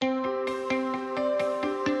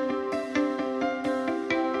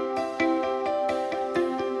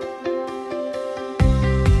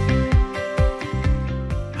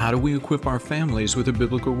How do we equip our families with a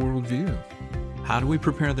biblical worldview? How do we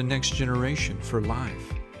prepare the next generation for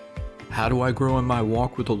life? How do I grow in my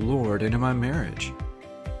walk with the Lord and in my marriage?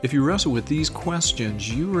 If you wrestle with these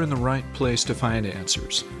questions, you are in the right place to find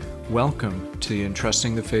answers. Welcome to the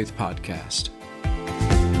Entrusting the Faith podcast.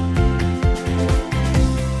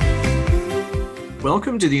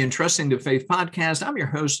 Welcome to the Entrusting the Faith podcast. I'm your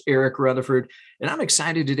host, Eric Rutherford, and I'm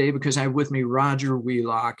excited today because I have with me Roger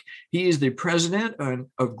Wheelock. He is the president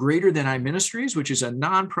of Greater Than I Ministries, which is a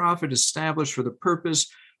nonprofit established for the purpose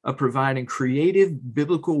of providing creative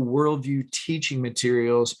biblical worldview teaching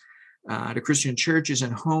materials to Christian churches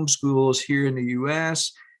and homeschools here in the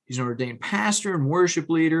U.S. He's an ordained pastor and worship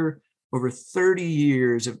leader, over 30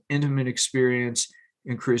 years of intimate experience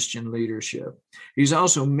in Christian leadership. He's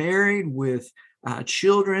also married with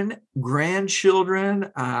children,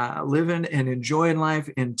 grandchildren, living and enjoying life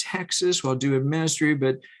in Texas while doing ministry.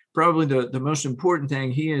 But probably the most important thing,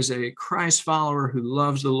 he is a Christ follower who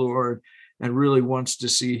loves the Lord and really wants to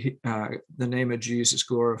see the name of Jesus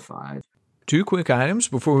glorified. Two quick items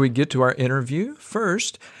before we get to our interview.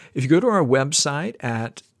 First, if you go to our website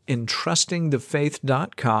at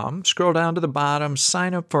entrustingthefaith.com, scroll down to the bottom,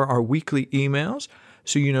 sign up for our weekly emails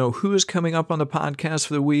so you know who is coming up on the podcast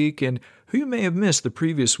for the week and who you may have missed the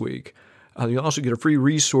previous week. You'll also get a free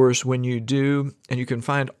resource when you do, and you can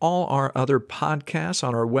find all our other podcasts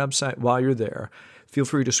on our website while you're there. Feel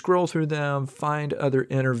free to scroll through them, find other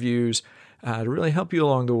interviews to really help you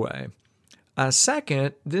along the way.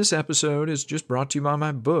 Second, this episode is just brought to you by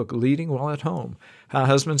my book, Leading While at Home, How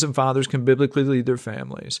Husbands and Fathers Can Biblically Lead Their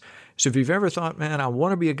Families. So if you've ever thought, man, I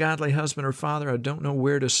want to be a godly husband or father, I don't know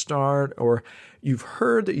where to start, or you've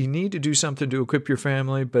heard that you need to do something to equip your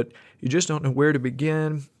family, but you just don't know where to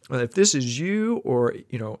begin, well, if this is you or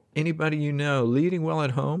anybody you know, Leading Well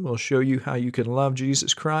at Home will show you how you can love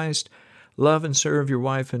Jesus Christ, love and serve your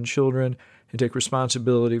wife and children, and take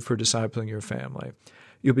responsibility for discipling your family.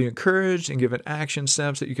 You'll be encouraged and given action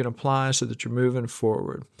steps that you can apply so that you're moving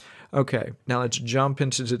forward. Okay, now let's jump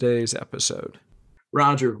into today's episode.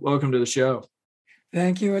 Roger, welcome to the show.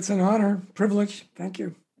 Thank you. It's an honor, privilege. Thank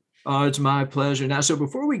you. It's my pleasure. Now, so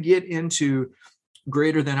before we get into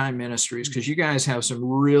Greater Than I Ministries, because you guys have some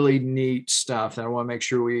really neat stuff that I want to make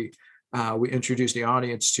sure we introduce the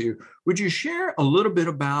audience to, would you share a little bit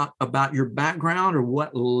about your background or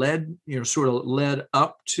what led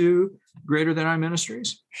up to Greater Than I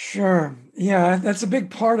Ministries? Sure. Yeah, that's a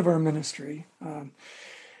big part of our ministry.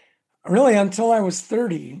 Really, until I was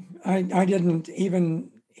 30, I didn't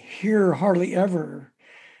even hear hardly ever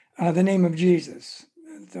the name of Jesus.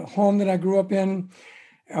 The home that I grew up in,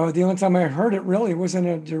 the only time I heard it really was in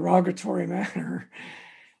a derogatory manner.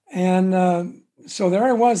 And so there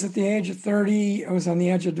I was at the age of 30. I was on the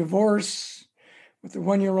edge of divorce with a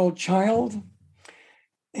 1-year-old child.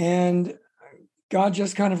 And God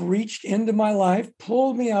just kind of reached into my life,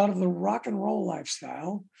 pulled me out of the rock and roll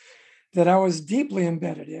lifestyle that I was deeply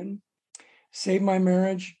embedded in, saved my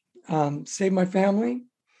marriage, saved my family,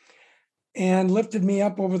 and lifted me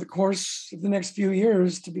up over the course of the next few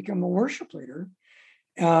years to become a worship leader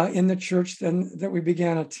in the church that we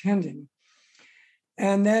began attending.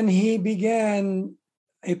 And then he began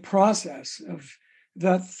a process of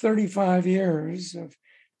that 35 years of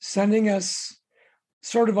sending us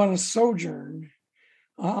sort of on a sojourn,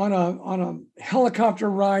 on a helicopter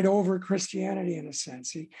ride over Christianity, in a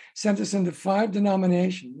sense. He sent us into 5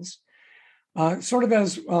 denominations, sort of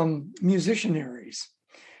as musicianaries,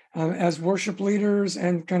 as worship leaders,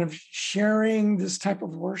 and kind of sharing this type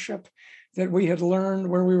of worship that we had learned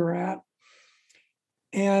where we were at.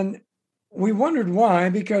 And we wondered why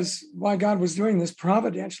God was doing this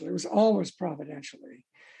providentially. It was always providentially.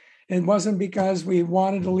 It wasn't because we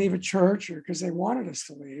wanted to leave a church or because they wanted us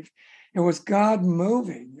to leave. It was God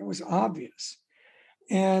moving. It was obvious.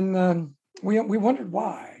 And we wondered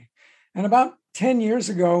why. And about 10 years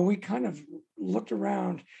ago, we kind of looked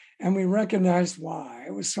around and we recognized why.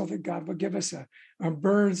 It was so that God would give us a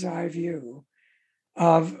bird's eye view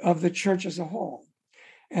of the church as a whole.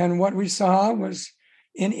 And what we saw was,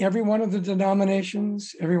 in every one of the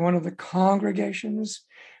denominations, every one of the congregations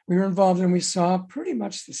we were involved in, we saw pretty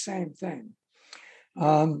much the same thing.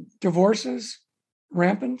 Divorces,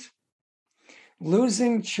 rampant,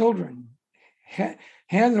 losing children,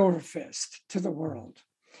 hand over fist to the world.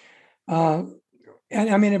 And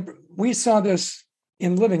I mean, we saw this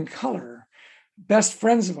in living color. Best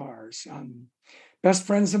friends of ours, best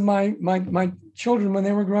friends of my children when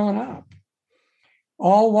they were growing up,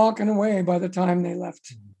 all walking away by the time they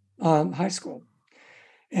left high school.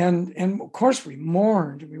 And of course we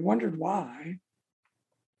mourned, we wondered why.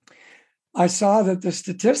 I saw that the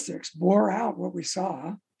statistics bore out what we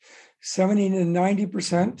saw. 70 to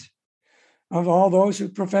 90% of all those who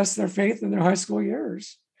profess their faith in their high school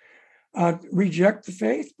years reject the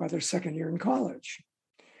faith by their second year in college.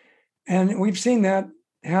 And we've seen that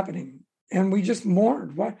happening. And we just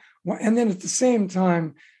mourned. And then at the same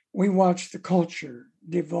time, we watched the culture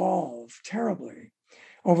devolve terribly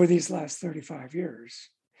over these last 35 years.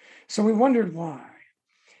 So we wondered why.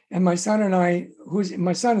 And my son and I,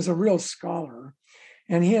 my son is a real scholar,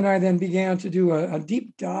 and he and I then began to do a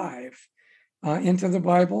deep dive into the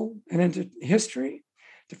Bible and into history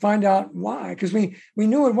to find out why, because we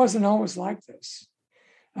knew it wasn't always like this.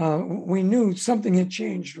 We knew something had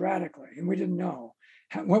changed radically, and we didn't know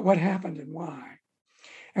what happened and why.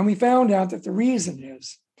 And we found out that the reason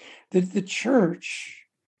is that the church,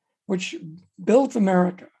 which built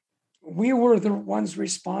America, we were the ones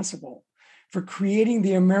responsible for creating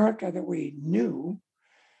the America that we knew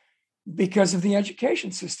because of the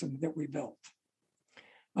education system that we built.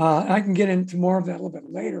 I can get into more of that a little bit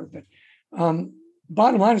later, but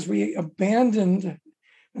bottom line is we abandoned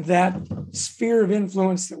that sphere of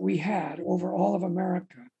influence that we had over all of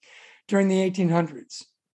America during the 1800s.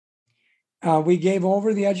 We gave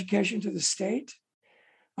over the education to the state.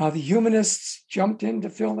 The humanists jumped in to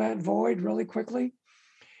fill that void really quickly.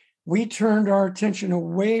 We turned our attention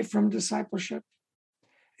away from discipleship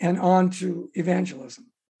and on to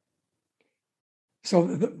evangelism. So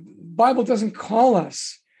the Bible doesn't call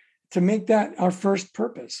us to make that our first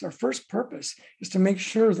purpose. Our first purpose is to make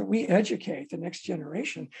sure that we educate the next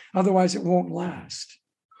generation. Otherwise, it won't last.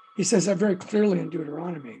 He says that very clearly in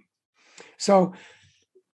Deuteronomy. So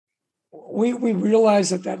we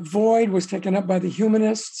realized that void was taken up by the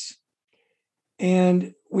humanists,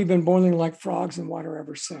 and we've been boiling like frogs in water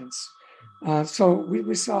ever since. So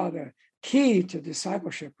we saw the key to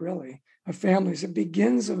discipleship, really, of families. It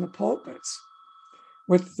begins in the pulpits,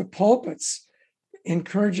 with the pulpits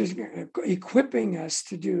equipping us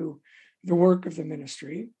to do the work of the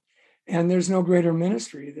ministry. And there's no greater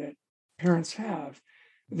ministry that parents have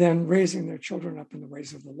than raising their children up in the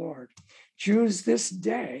ways of the Lord. Choose this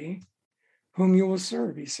day whom you will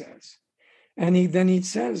serve, he says. And he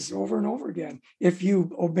says over and over again, if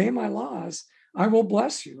you obey my laws, I will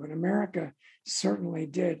bless you. And America certainly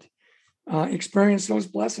did experience those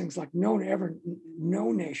blessings like no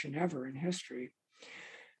nation ever in history.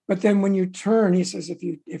 But then when you turn, he says,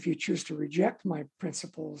 if you choose to reject my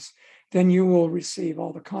principles, then you will receive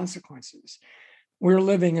all the consequences. We're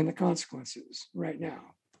living in the consequences right now.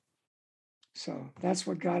 So that's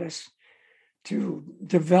what got us to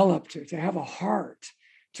develop, to have a heart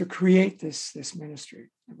to create this ministry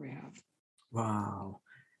that we have. Wow.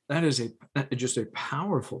 That is just a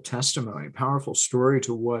powerful testimony, powerful story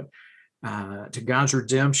to to God's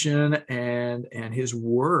redemption and his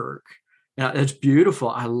work. Now, that's beautiful.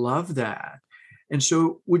 I love that. And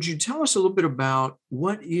so would you tell us a little bit about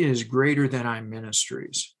what is Greater Than I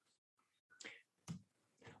Ministries?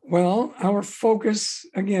 Well, our focus,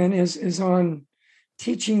 again, is on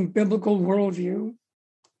teaching biblical worldview.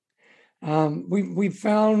 We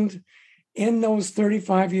found in those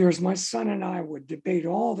 35 years, my son and I would debate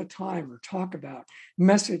all the time or talk about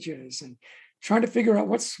messages and trying to figure out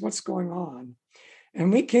what's going on.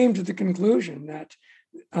 And we came to the conclusion that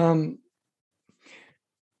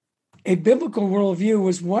a biblical worldview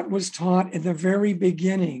was what was taught in the very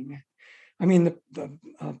beginning. I mean, the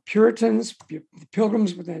Puritans, the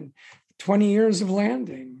Pilgrims, within 20 years of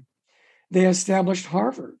landing, they established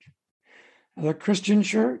Harvard. The Christian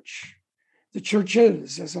church, the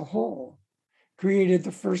churches as a whole, created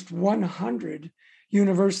the first 100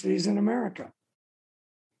 universities in America.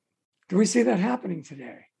 Do we see that happening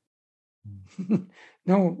today?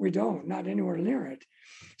 No, we don't, not anywhere near it.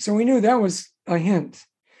 So we knew that was a hint.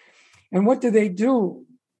 And what did they do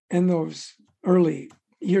in those early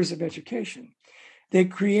years of education? They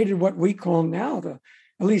created what we call now,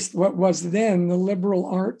 at least what was then the liberal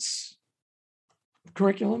arts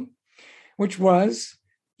curriculum, which was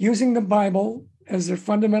using the Bible as their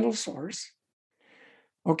fundamental source.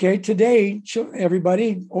 Okay, today,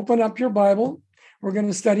 everybody, open up your Bible. We're going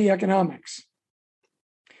to study economics.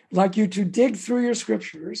 I'd like you to dig through your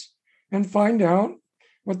scriptures and find out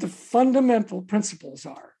what the fundamental principles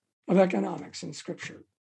are of economics in scripture.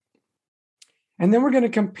 And then we're going to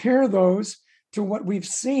compare those to what we've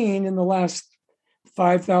seen in the last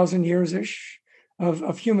 5,000 years-ish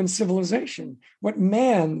of human civilization, what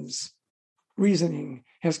man's reasoning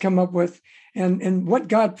has come up with, and what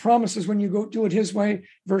God promises when you go do it his way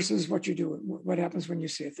versus what happens when you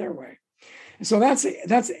see it their way. And so that's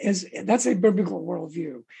a biblical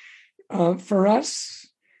worldview. For us,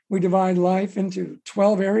 we divide life into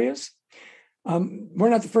 12 areas. We're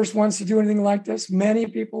not the first ones to do anything like this. Many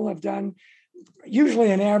people have done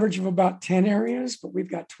usually an average of about 10 areas, but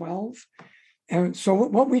we've got 12. And so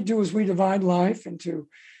what we do is we divide life into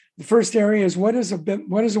the first area is what is a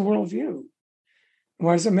worldview?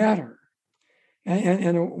 Why does it matter?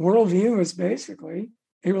 And a worldview is basically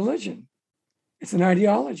a religion. It's an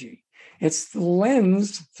ideology. It's the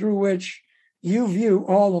lens through which you view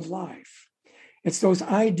all of life. It's those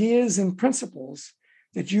ideas and principles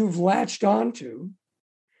that you've latched onto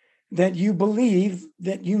that you believe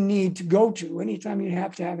that you need to go to anytime you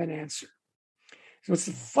have to have an answer. So it's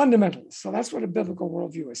the fundamentals. So that's what a biblical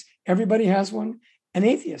worldview is. Everybody has one. An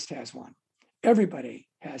atheist has one. Everybody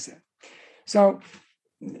has it. So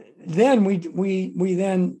then we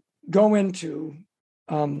then go into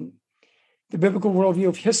the biblical worldview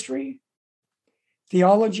of history,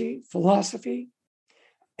 theology, philosophy,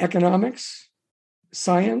 economics,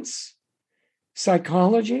 science,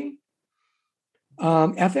 psychology,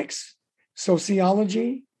 ethics,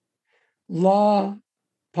 sociology, law,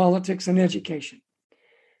 politics, and education.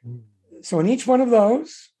 So in each one of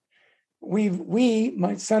those,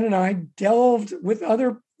 my son and I, delved with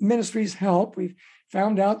other ministries' help. We've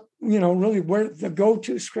found out, really where the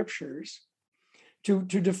go-to scriptures to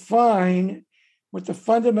define what the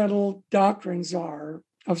fundamental doctrines are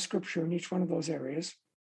of Scripture in each one of those areas.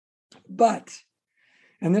 But,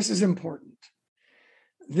 and this is important,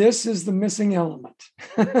 this is the missing element.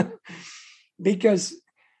 Because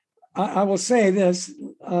I will say this,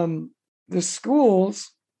 the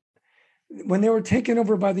schools, when they were taken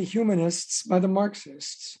over by the humanists, by the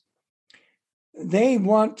Marxists, they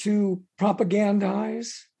want to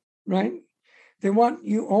propagandize, right? They want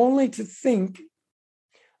you only to think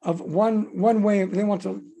of one way. They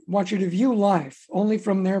want you to view life only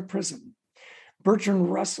from their prism.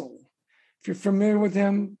 Bertrand Russell, if you're familiar with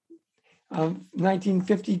him,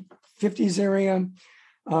 1950s area,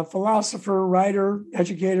 philosopher, writer,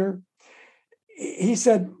 educator. He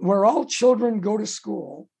said, where all children go to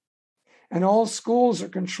school and all schools are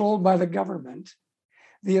controlled by the government,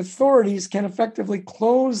 the authorities can effectively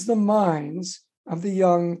close the minds of the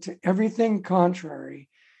young to everything contrary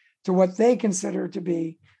to what they consider to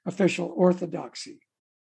be official orthodoxy.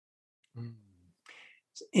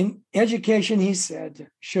 In education, he said,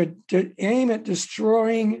 should aim at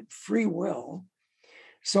destroying free will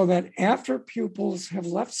so that after pupils have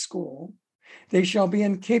left school, they shall be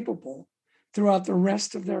incapable throughout the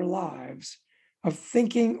rest of their lives of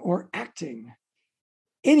thinking or acting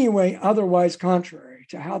any way otherwise contrary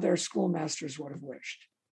to how their schoolmasters would have wished.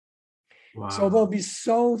 Wow. So they'll be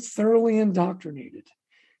so thoroughly indoctrinated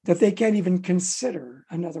that they can't even consider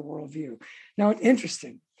another worldview. Now, it's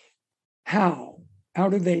interesting. How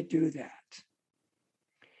do they do that?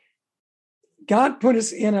 God put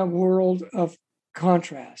us in a world of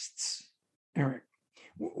contrasts, Eric.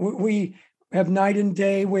 We have night and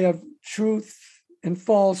day. We have truth and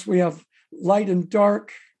false. We have light and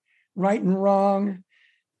dark, right and wrong.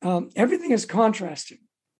 Everything is contrasting.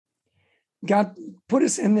 God put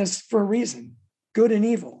us in this for a reason, good and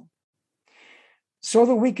evil, so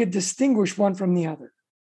that we could distinguish one from the other.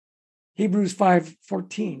 Hebrews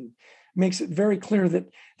 5:14 makes it very clear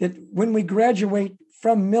that when we graduate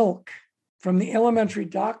from milk, from the elementary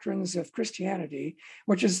doctrines of Christianity,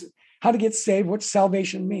 which is how to get saved, what's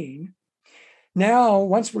salvation mean, now,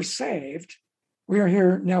 once we're saved, we are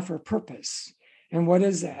here now for a purpose. And what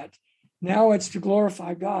is that? Now it's to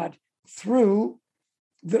glorify God through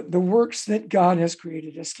the works that God has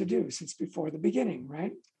created us to do since before the beginning,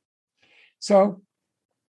 right? So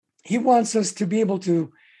he wants us to be able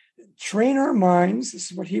to train our minds.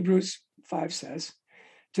 This is what Hebrews 5 says,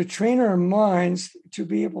 to train our minds to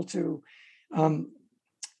be able to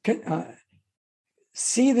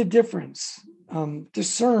see the difference,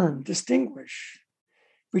 discern, distinguish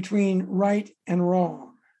between right and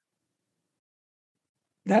wrong.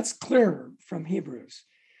 That's clear from Hebrews.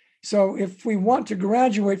 So if we want to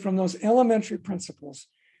graduate from those elementary principles,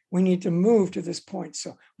 we need to move to this point.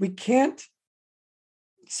 So we can't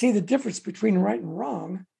see the difference between right and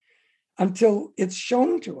wrong until it's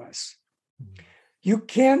shown to us. You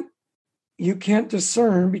can't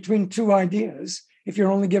discern between two ideas if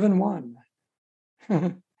you're only given one.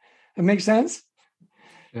 That makes sense?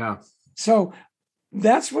 Yeah. So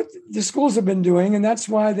that's what the schools have been doing, and that's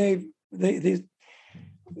why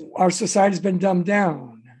our society's been dumbed down.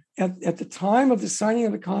 At the time of the signing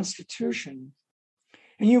of the Constitution,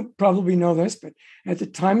 and you probably know this, but at the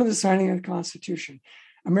time of the signing of the Constitution,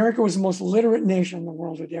 America was the most literate nation the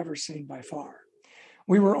world had ever seen by far.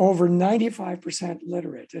 We were over 95%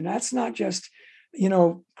 literate, and that's not just,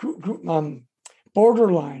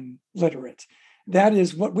 borderline literate. That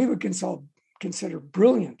is what we would consider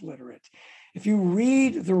brilliant literate. If you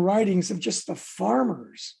read the writings of just the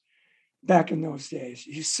farmers back in those days,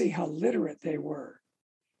 you see how literate they were.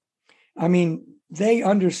 I mean, they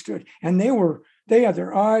understood, and they had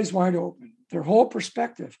their eyes wide open, their whole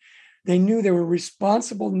perspective. They knew they were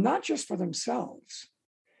responsible not just for themselves,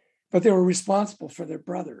 but they were responsible for their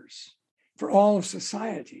brothers, for all of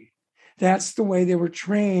society. That's the way they were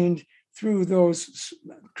trained through those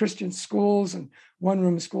Christian schools and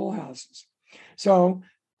one-room schoolhouses. So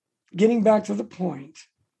getting back to the point,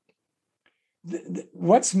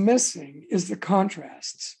 what's missing is the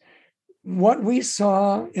contrasts. What we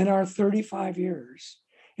saw in our 35 years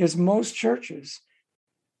is most churches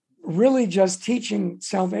really just teaching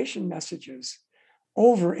salvation messages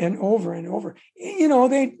over and over and over.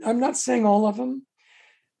 I'm not saying all of them,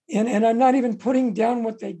 and I'm not even putting down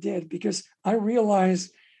what they did, because I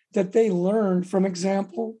realize that they learned from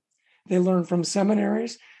example, they learned from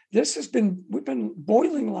seminaries. We've been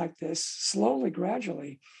boiling like this slowly,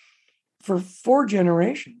 gradually for 4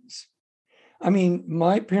 generations. I mean,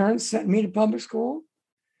 my parents sent me to public school.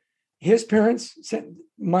 His parents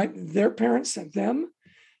their parents sent them,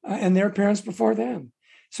 and their parents before them.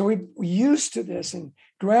 So we used to this, and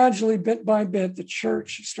gradually, bit by bit, the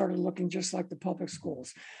church started looking just like the public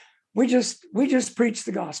schools. We just preach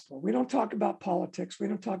the gospel. We don't talk about politics. We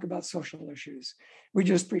don't talk about social issues. We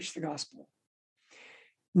just preach the gospel.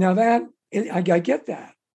 Now I get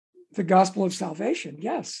that. The gospel of salvation,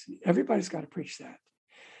 yes, everybody's got to preach that.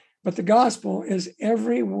 But the gospel is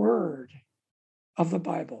every word of the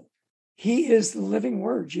Bible. He is the living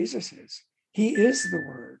word, Jesus is. He is the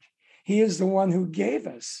word. He is the one who gave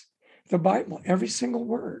us the Bible, every single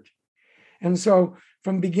word. And so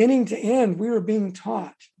from beginning to end, we were being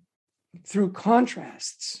taught through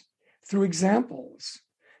contrasts, through examples,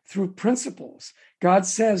 through principles. God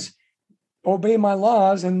says, obey my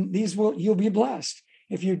laws and you'll be blessed.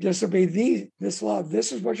 If you disobey this law,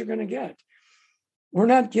 this is what you're going to get. We're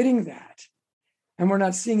not getting that. And we're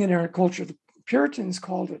not seeing it in our culture. The Puritans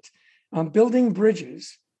called it building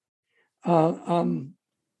bridges, building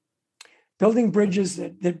bridges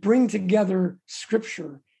that bring together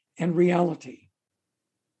scripture and reality.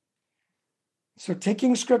 So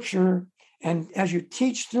taking scripture, and as you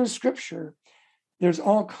teach through scripture, there's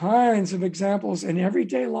all kinds of examples in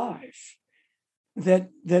everyday life that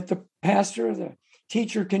the pastor, the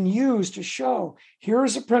teacher can use to show, here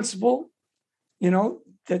is a principle,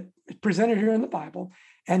 that is presented here in the Bible,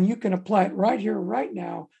 and you can apply it right here, right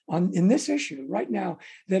now, in this issue, right now,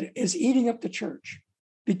 that is eating up the church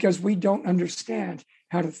because we don't understand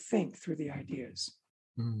how to think through the ideas.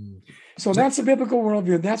 So that's a biblical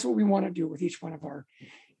worldview. That's what we want to do with each one of our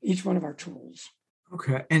tools.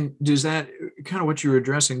 Okay. And does that kind of what you were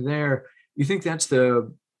addressing there, you think that's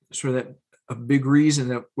the sort of that a big reason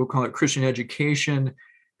that we'll call it Christian education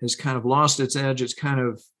has kind of lost its edge? It's kind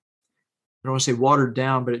of, I don't want to say watered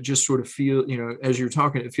down, but it just sort of feels, as you're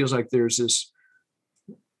talking, it feels like there's this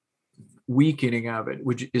weakening of it.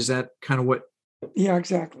 Is that kind of what? Yeah,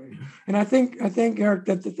 exactly. And I think Eric,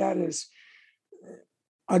 that is,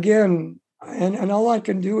 again, and all I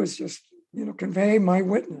can do is just, convey my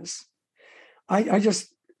witness.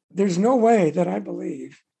 There's no way that I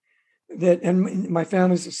believe that, and my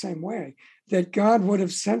family's the same way, that God would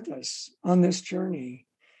have sent us on this journey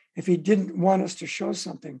if he didn't want us to show us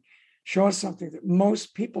something that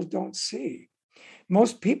most people don't see.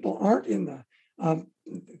 Most people aren't in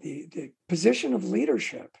the position of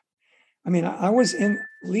leadership. I mean, I was in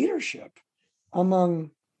leadership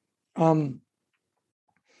among 5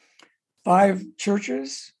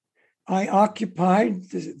 churches. I occupied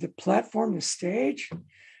the platform, the stage,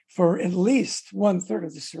 for at least 1/3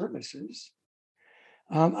 of the services.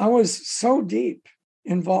 I was so deep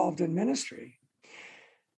involved in ministry.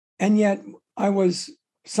 And yet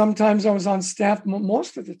sometimes I was on staff.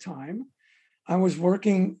 Most of the time, I was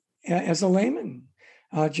working as a layman,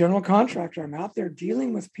 general contractor. I'm out there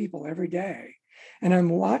dealing with people every day, and I'm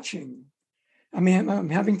watching. I'm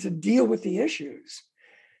having to deal with the issues.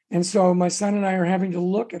 And so my son and I are having to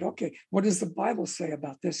look at, okay, what does the Bible say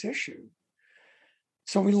about this issue?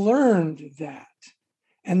 So we learned that.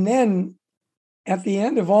 And then at the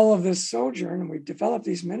end of all of this sojourn, and we've developed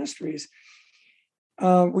these ministries,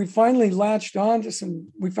 we finally latched on to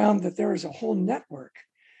we found that there is a whole network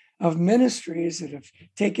of ministries that have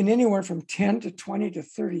taken anywhere from 10 to 20 to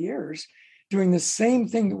 30 years doing the same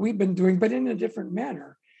thing that we've been doing, but in a different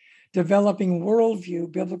manner, developing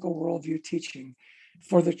biblical worldview teaching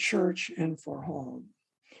for the church and for home.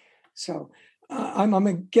 So I'm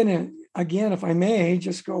again, if I may,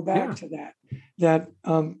 just go back to that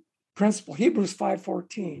principle. Hebrews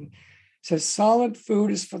 5:14 says, solid food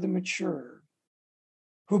is for the mature,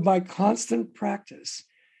 who by constant practice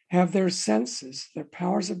have their senses, their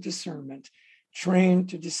powers of discernment, trained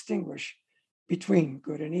to distinguish between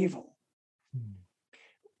good and evil.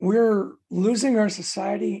 We're losing our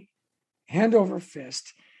society hand over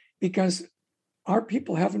fist because our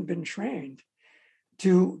people haven't been trained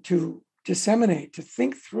to disseminate, to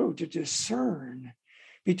think through, to discern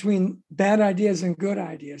between bad ideas and good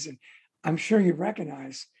ideas. And I'm sure you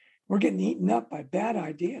recognize we're getting eaten up by bad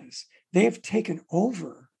ideas. They have taken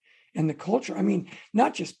over in the culture. I mean,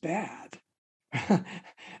 not just bad.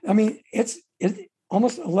 I mean, it's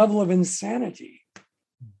almost a level of insanity,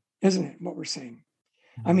 isn't it, what we're seeing?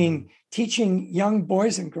 I mean, teaching young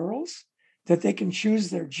boys and girls that they can choose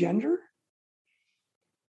their gender.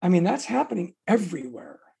 I mean, that's happening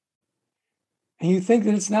everywhere. And you think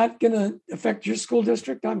that it's not going to affect your school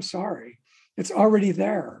district? I'm sorry. It's already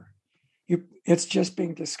there. It's just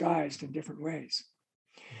being disguised in different ways.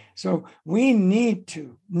 So we need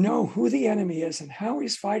to know who the enemy is and how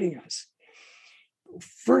he's fighting us.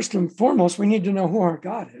 First and foremost, we need to know who our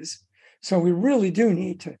God is. So we really do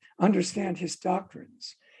need to understand his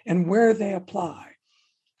doctrines and where they apply.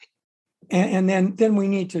 And then we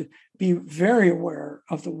need to be very aware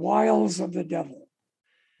of the wiles of the devil.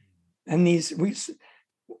 And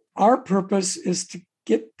our purpose is to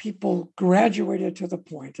get people graduated to the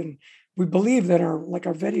point, and we believe that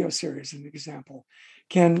our video series, an example,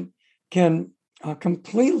 can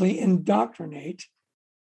completely indoctrinate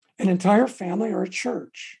an entire family or a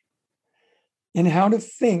church in how to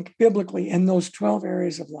think biblically in those 12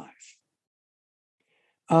 areas of life.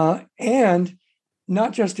 And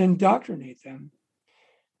not just indoctrinate them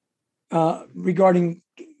regarding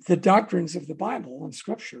the doctrines of the Bible and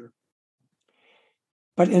Scripture,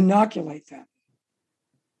 but inoculate them.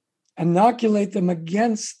 Inoculate them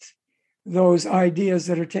against those ideas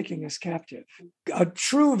that are taking us captive. A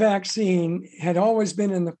true vaccine had always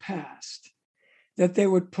been in the past that they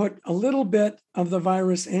would put a little bit of the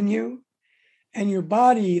virus in you, and your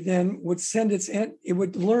body then would it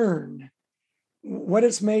would learn what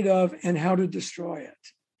it's made of and how to destroy it.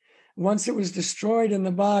 Once it was destroyed in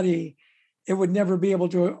the body, it would never be able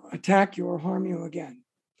to attack you or harm you again.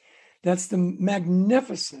 That's the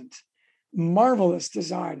magnificent, marvelous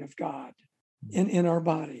design of God in our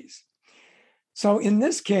bodies. So in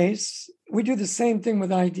this case, we do the same thing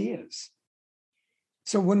with ideas.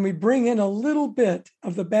 So when we bring in a little bit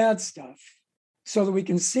of the bad stuff so that we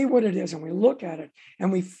can see what it is and we look at it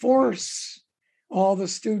and we force all the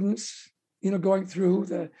students, going through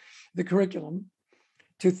the curriculum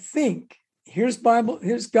to think, here's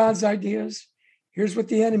God's ideas, here's what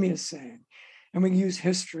the enemy is saying. And we use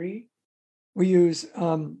history, we use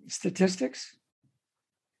statistics,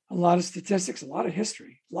 a lot of statistics, a lot of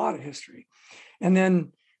history, and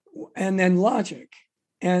then logic.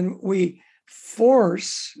 And we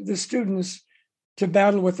force the students to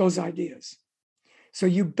battle with those ideas. So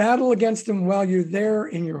you battle against them while you're there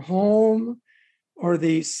in your home or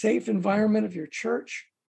the safe environment of your church.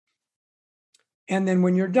 And then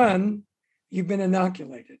when you're done, you've been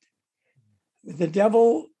inoculated. The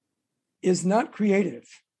devil is not creative.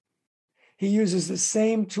 He uses the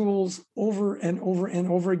same tools over and over and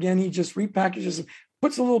over again. He just repackages them,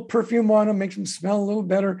 puts a little perfume on them, makes them smell a little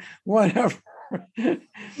better, whatever.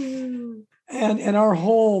 And our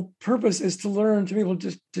whole purpose is to learn to be able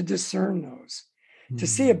to discern those, to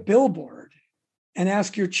see a billboard and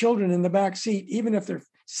ask your children in the back seat, even if they're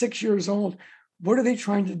 6 years old, what are they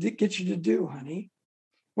trying to get you to do, honey?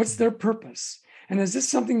 What's their purpose? And is this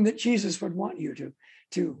something that Jesus would want you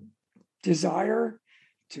to desire,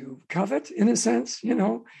 to covet, in a sense,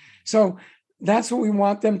 So that's what we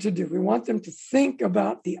want them to do. We want them to think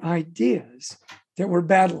about the ideas that we're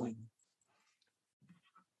battling.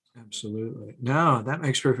 Absolutely. No, that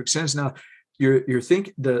makes perfect sense. Now,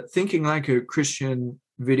 the Thinking Like a Christian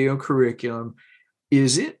video curriculum,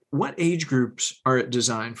 what age groups are it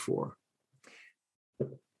designed for?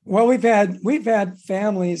 Well, we've had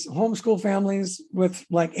families, homeschool families with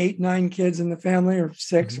like 8, 9 kids in the family, or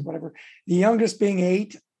 6 or whatever. The youngest being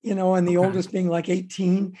 8, and the oldest being like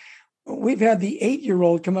 18. We've had the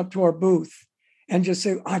 8-year-old come up to our booth and just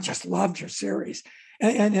say, "I just loved your series,"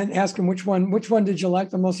 and ask him which one did you like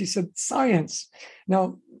the most. He said, "Science."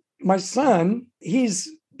 Now, my son, he's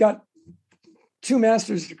got 2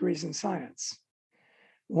 master's degrees in science.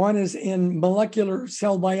 One is in molecular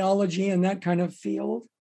cell biology and that kind of field.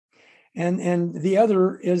 And the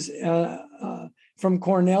other is from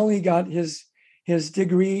Cornell. He got his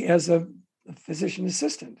degree as a physician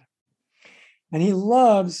assistant. And he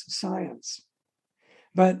loves science.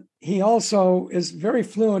 But he also is very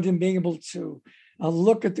fluent in being able to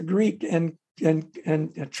look at the Greek and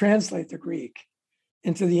translate the Greek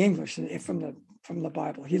into the English from the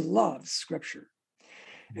Bible. He loves Scripture.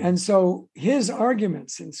 And so his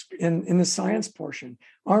arguments in the science portion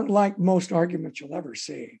aren't like most arguments you'll ever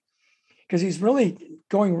see, because he's really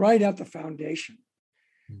going right at the foundation.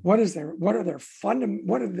 What are their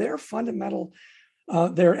fundamental,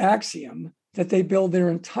 their axiom that they build their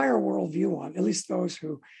entire worldview on, at least those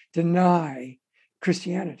who deny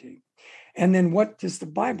Christianity. And then what's the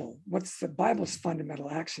Bible's fundamental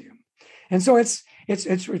axiom? And so it's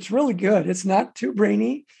really good. It's not too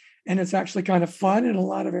brainy, and it's actually kind of fun in a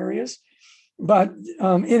lot of areas. But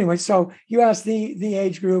anyway, so you asked the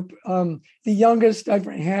age group. The youngest I've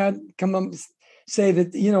had come up say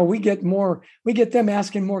that, we get them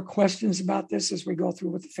asking more questions about this as we go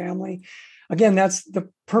through with the family. Again, that's the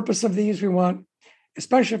purpose of these. We want,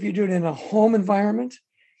 especially if you do it in a home environment,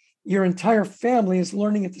 your entire family is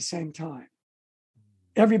learning at the same time.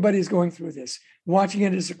 Everybody's going through this, watching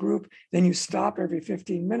it as a group. Then you stop every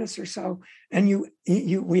 15 minutes or so, and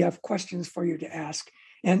we have questions for you to ask,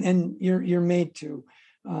 and you're made to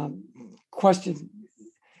question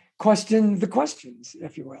the questions,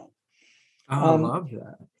 if you will. I love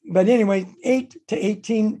that. But anyway, 8 to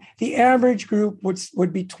 18, the average group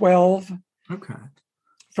would be 12. Okay.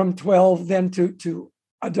 From 12 then to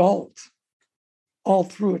adult, all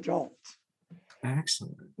through adult.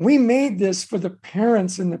 Excellent. We made this for the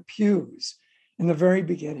parents in the pews in the very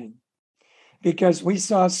beginning, because we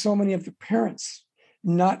saw so many of the parents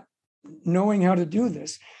not knowing how to do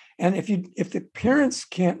this. And if the parents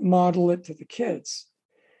can't model it to the kids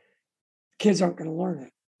aren't going to learn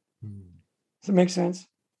it. Does it make sense?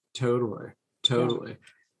 Totally. Yeah.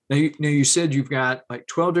 Now you said you've got like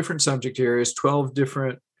 12 different subject areas, 12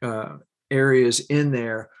 different areas in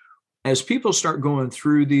there. As people start going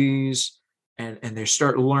through these and they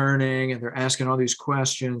start learning and they're asking all these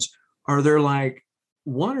questions, are there like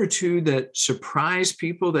one or two that surprise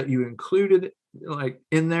people that you included like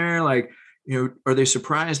in there? Like, are they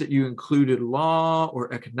surprised that you included law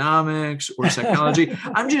or economics or psychology?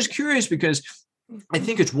 I'm just curious, because I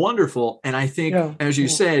think it's wonderful. And I think, as you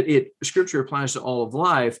said, Scripture applies to all of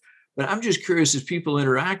life. But I'm just curious, as people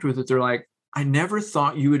interact with it, they're like, I never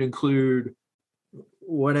thought you would include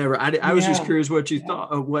whatever. I was just curious what you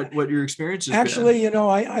thought of what your experiences. Actually,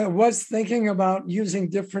 I was thinking about using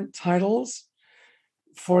different titles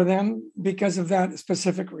for them because of that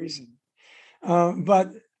specific reason.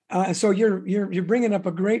 So you're bringing up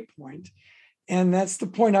a great point. And that's the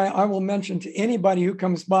point I will mention to anybody who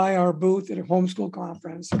comes by our booth at a homeschool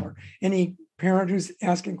conference, or any parent who's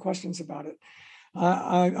asking questions about it.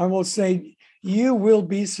 I will say, you will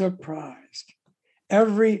be surprised.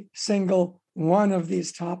 Every single one of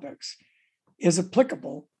these topics is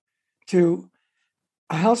applicable to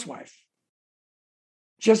a housewife,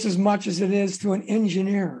 just as much as it is to an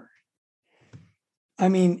engineer. I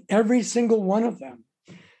mean, every single one of them.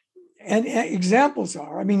 And examples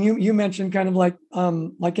are, you mentioned kind of like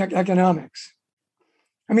economics.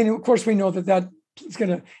 Of course, we know that is going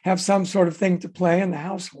to have some sort of thing to play in the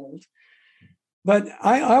household. But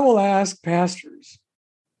I will ask pastors,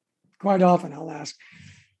 quite often I'll ask,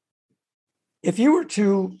 if you were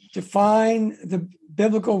to define the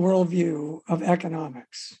biblical worldview of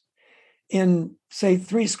economics in, say,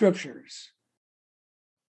 3 scriptures,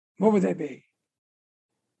 what would they be?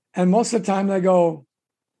 And most of the time they go,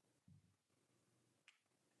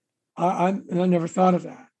 I never thought of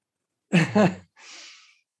that.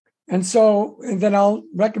 And then I'll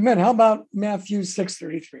recommend, how about Matthew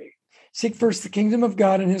 6:33? Seek first the kingdom of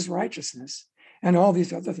God and his righteousness, and all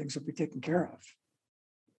these other things will be taken care of.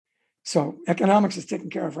 So economics is taken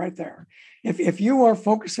care of right there. If you are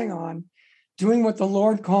focusing on doing what the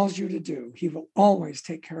Lord calls you to do, he will always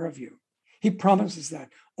take care of you. He promises that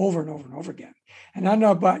over and over and over again. And I don't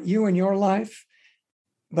know about you in your life,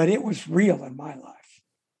 but it was real in my life.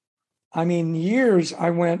 Years I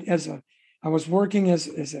was working as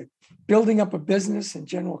a building up a business and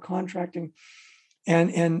general contracting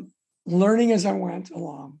and learning as I went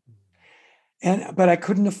along. But I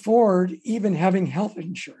couldn't afford even having health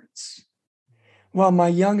insurance while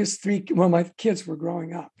my kids were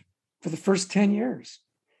growing up for the first 10 years.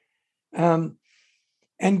 And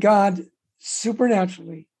God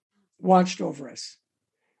supernaturally watched over us.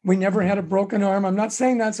 We never had a broken arm. I'm not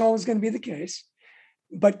saying that's always going to be the case,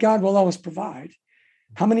 but God will always provide.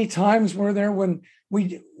 How many times were there when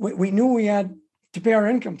we knew we had to pay our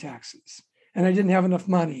income taxes and I didn't have enough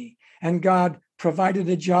money, and God provided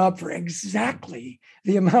a job for exactly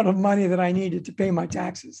the amount of money that I needed to pay my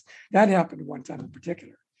taxes? That happened one time in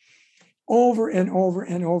particular, over and over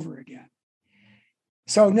and over again.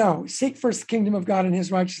 So no, seek first the kingdom of God and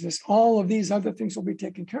his righteousness. All of these other things will be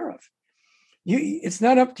taken care of. It's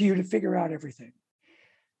not up to you to figure out everything.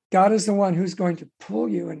 God is the one who's going to pull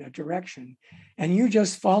you in a direction, and you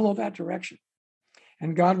just follow that direction,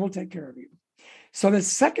 and God will take care of you. So the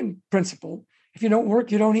second principle, if you don't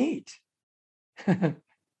work, you don't eat.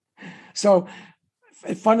 So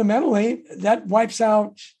fundamentally, that wipes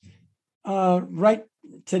out, right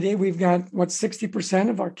today, we've got, 60%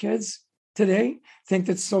 of our kids today think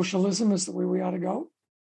that socialism is the way we ought to go.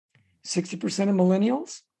 60% of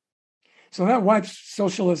millennials. So that wipes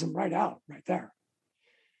socialism right out, right there.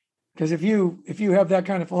 Because if you have that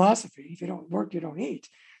kind of philosophy, if you don't work, you don't eat,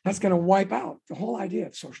 that's going to wipe out the whole idea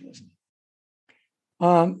of socialism.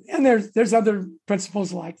 And there's other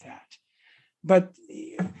principles like that. But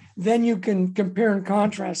then you can compare and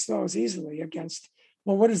contrast those easily against,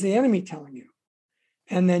 well, what is the enemy telling you?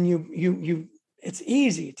 And then you it's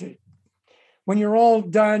easy to, when you're all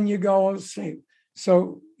done, you go, say,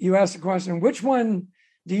 so you ask the question, which one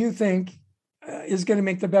do you think is going to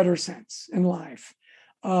make the better sense in life?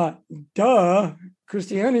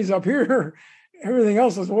 Christianity's up here. Everything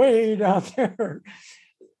else is way down there.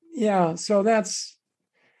 Yeah, so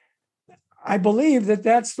I believe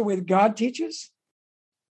that's the way that God teaches.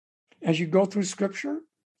 As you go through Scripture,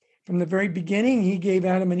 from the very beginning, he gave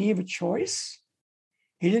Adam and Eve a choice.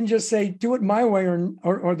 He didn't just say, do it my way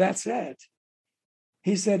or that's it.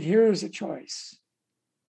 He said, here is a choice.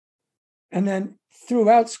 And then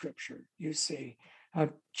throughout Scripture, you see,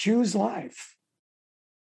 choose life.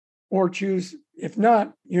 Or choose, if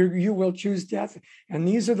not, you will choose death. And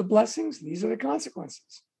these are the blessings, these are the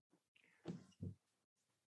consequences.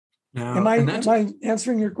 No, am I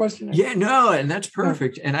answering your question? Yeah, no, and that's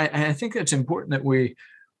perfect. And I think that's important that we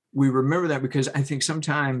remember that, because I think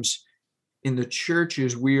sometimes in the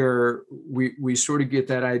churches we sort of get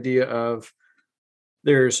that idea of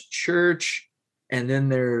there's church and then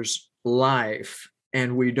there's life.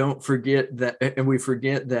 And we don't forget that, and we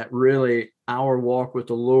forget that really our walk with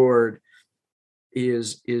the Lord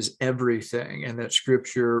is everything, and that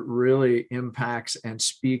Scripture really impacts and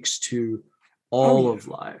speaks to all of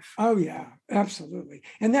life. Oh yeah, absolutely.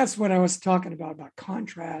 And that's what I was talking about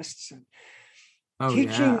contrasts and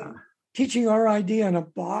teaching our idea in a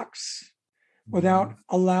box without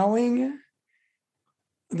allowing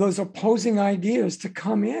those opposing ideas to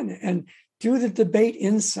come in and do the debate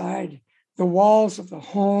inside the walls of the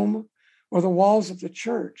home or the walls of the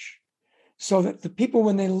church, so that the people,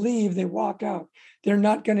 when they leave, they walk out, they're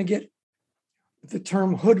not going to get the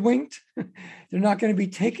term hoodwinked. They're not going to be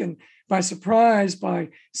taken by surprise by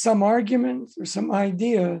some argument or some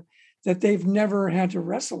idea that they've never had to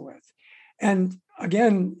wrestle with. And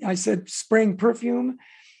again, I said spraying perfume.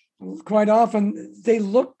 Quite often they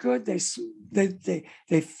look good, they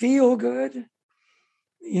feel good,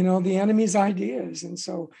 the enemy's ideas. And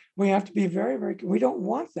so we have to be very, very, we don't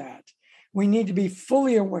want that. We need to be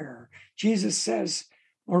fully aware. Jesus says,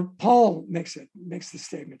 or Paul makes the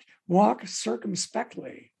statement, walk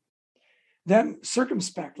circumspectly. That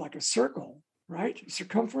circumspect, like a circle, right?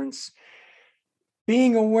 Circumference,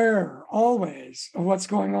 being aware always of what's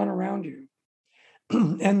going on around you.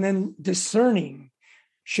 And then discerning,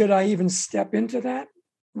 should I even step into that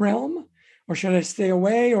realm? Or should I stay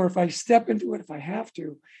away? Or if I step into it, if I have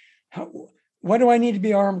to, what do I need to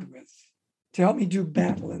be armed with to help me do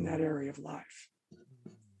battle in that area of life?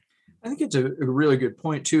 I think it's a really good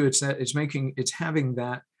point too. It's having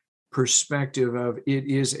that perspective of it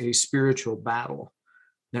is a spiritual battle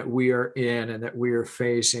that we are in and that we are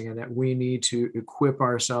facing, and that we need to equip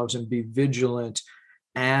ourselves and be vigilant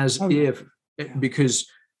because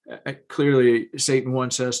clearly Satan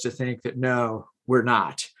wants us to think that no, we're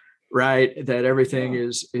not. Right, that everything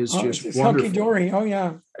is just wonderful. Hunky-dory. Oh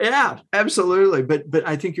yeah, yeah, absolutely. But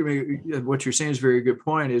I think what you're saying is a very good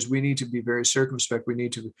point. Is we need to be very circumspect. We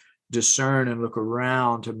need to discern and look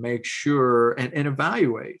around to make sure and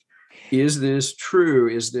evaluate: is this true?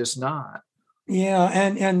 Is this not? Yeah,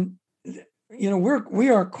 and we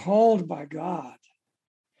are called by God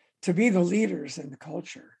to be the leaders in the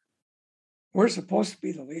culture. We're supposed to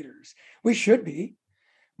be the leaders. We should be.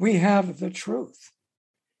 We have the truth.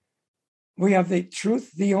 We have the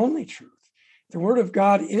truth, the only truth. The Word of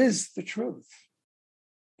God is the truth,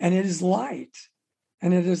 and it is light,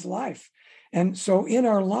 and it is life. And so in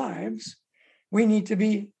our lives, we need to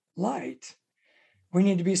be light. We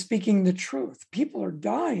need to be speaking the truth. People are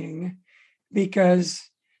dying because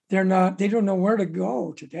they don't know where to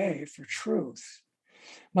go today for truth.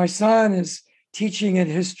 My son is teaching at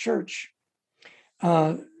his church,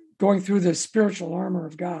 going through the spiritual armor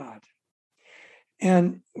of God.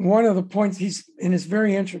 And one of the points he's in his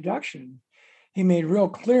very introduction, he made real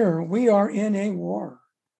clear, we are in a war.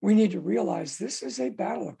 we need to realize this is a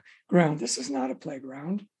battleground. This is not a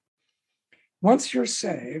playground. Once you're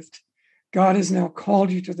saved, God has now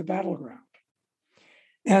called you to the battleground.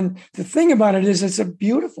 And the thing about it is, it's a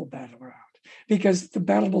beautiful battleground because the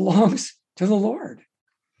battle belongs to the Lord.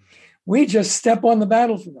 We just step on the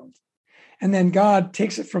battlefield, and then God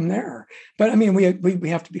takes it from there. But I mean, we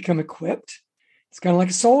have to become equipped. It's kind of like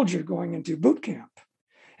a soldier going into boot camp.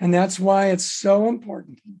 And that's why it's so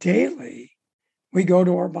important. Daily, we go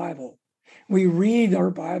to our Bible. We read our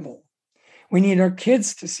Bible. We need our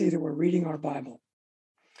kids to see that we're reading our Bible.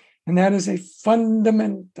 And that is a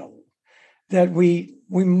fundamental that we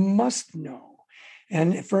must know.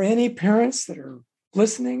 And for any parents that are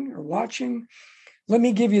listening or watching, let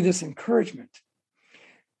me give you this encouragement.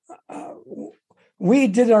 We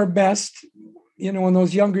did our best, in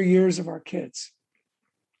those younger years of our kids.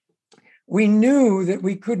 We knew that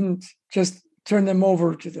we couldn't just turn them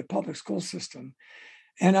over to the public school system.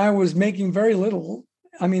 And I was making very little.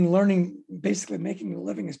 Learning, basically making a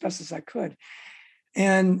living as best as I could.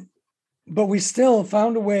 But we still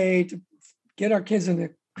found a way to get our kids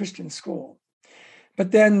into Christian school.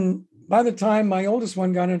 But then by the time my oldest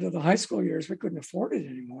one got into the high school years, we couldn't afford it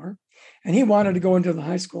anymore. And he wanted to go into the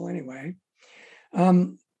high school anyway.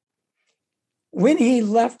 When he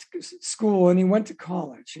left school and he went to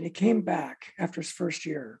college and he came back after his first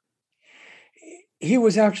year, he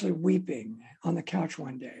was actually weeping on the couch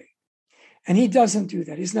one day. And he doesn't do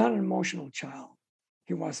that. He's not an emotional child.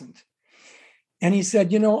 He wasn't. And he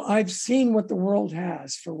said, I've seen what the world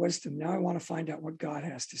has for wisdom. Now I want to find out what God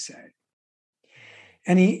has to say.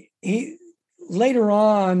 And he later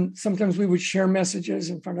on, sometimes we would share messages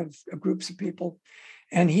in front of groups of people.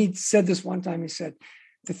 And he said this one time, he said,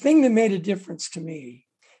 the thing that made a difference to me,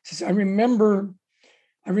 he says, I remember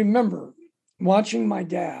watching my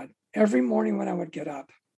dad every morning when I would get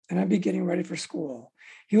up and I'd be getting ready for school.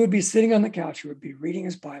 He would be sitting on the couch. He would be reading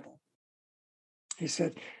his Bible. He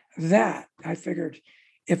said, that, I figured,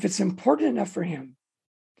 if it's important enough for him,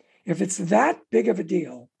 if it's that big of a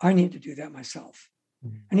deal, I need to do that myself.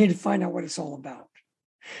 I need to find out what it's all about.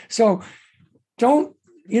 So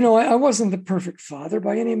I wasn't the perfect father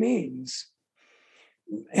by any means.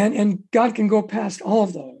 And God can go past all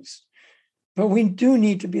of those. But we do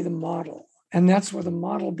need to be the model. And that's where the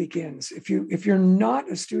model begins. If you're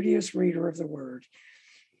not a studious reader of the word,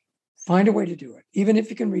 find a way to do it. Even if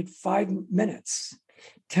you can read 5 minutes,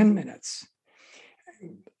 10 minutes,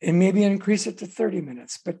 and maybe increase it to 30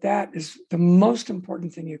 minutes. But that is the most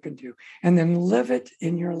important thing you can do. And then live it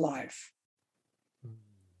in your life.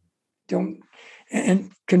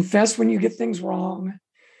 And confess when you get things wrong.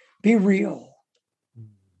 Be real.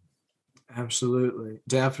 Absolutely.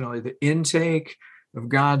 Definitely. The intake of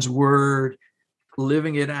God's word,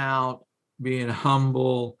 living it out, being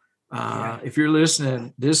humble. If you're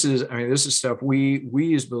listening, this is stuff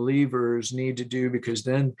we as believers need to do because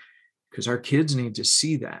our kids need to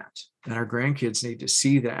see that, and our grandkids need to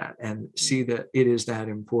see that and see that it is that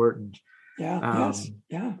important. Yeah.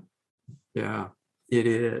 It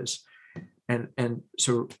is. And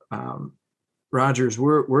so, Rogers,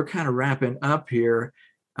 we're kind of wrapping up here.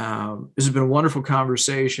 This has been a wonderful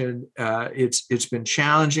conversation. It's been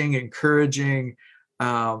challenging, encouraging.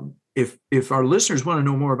 If our listeners want to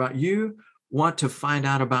know more about you, want to find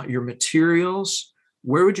out about your materials,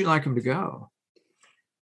 where would you like them to go?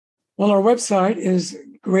 Well, our website is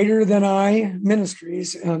Greater Than I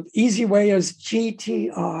Ministries. Easy way is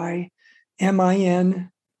gtimin.com.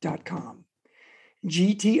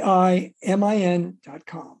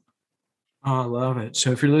 gtimin.com. Oh, I love it.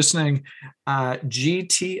 So if you're listening,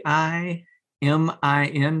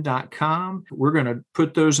 gtimin.com. We're going to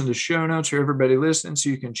put those in the show notes for everybody listening so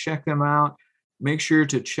you can check them out. Make sure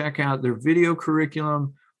to check out their video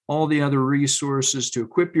curriculum, all the other resources to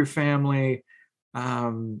equip your family,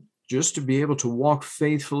 just to be able to walk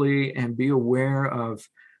faithfully and be aware of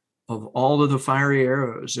all of the fiery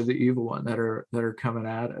arrows of the evil one that are coming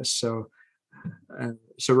at us. So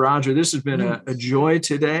Roger, this has been a joy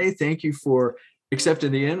today. Thank you for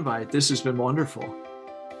accepting the invite. This has been wonderful.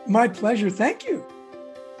 My pleasure. Thank you.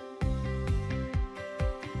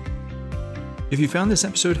 If you found this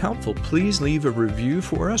episode helpful, please leave a review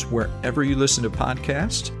for us wherever you listen to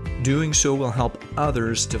podcasts. Doing so will help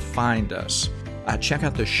others to find us. Check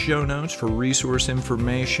out the show notes for resource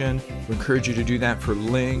information. We encourage you to do that for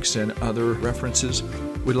links and other references.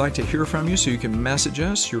 We'd like to hear from you, so you can message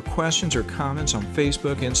us your questions or comments on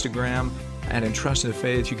Facebook, Instagram, at Entrusting the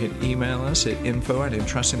Faith. You can email us at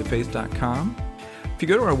info@entrustingthefaith.com. If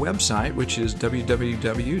you go to our website, which is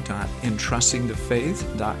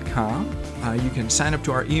www.entrustingthefaith.com, you can sign up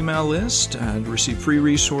to our email list and receive free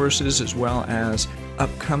resources as well as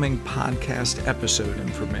upcoming podcast episode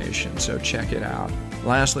information. So check it out.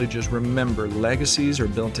 Lastly, just remember, legacies are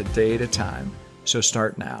built a day at a time. So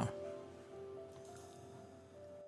start now.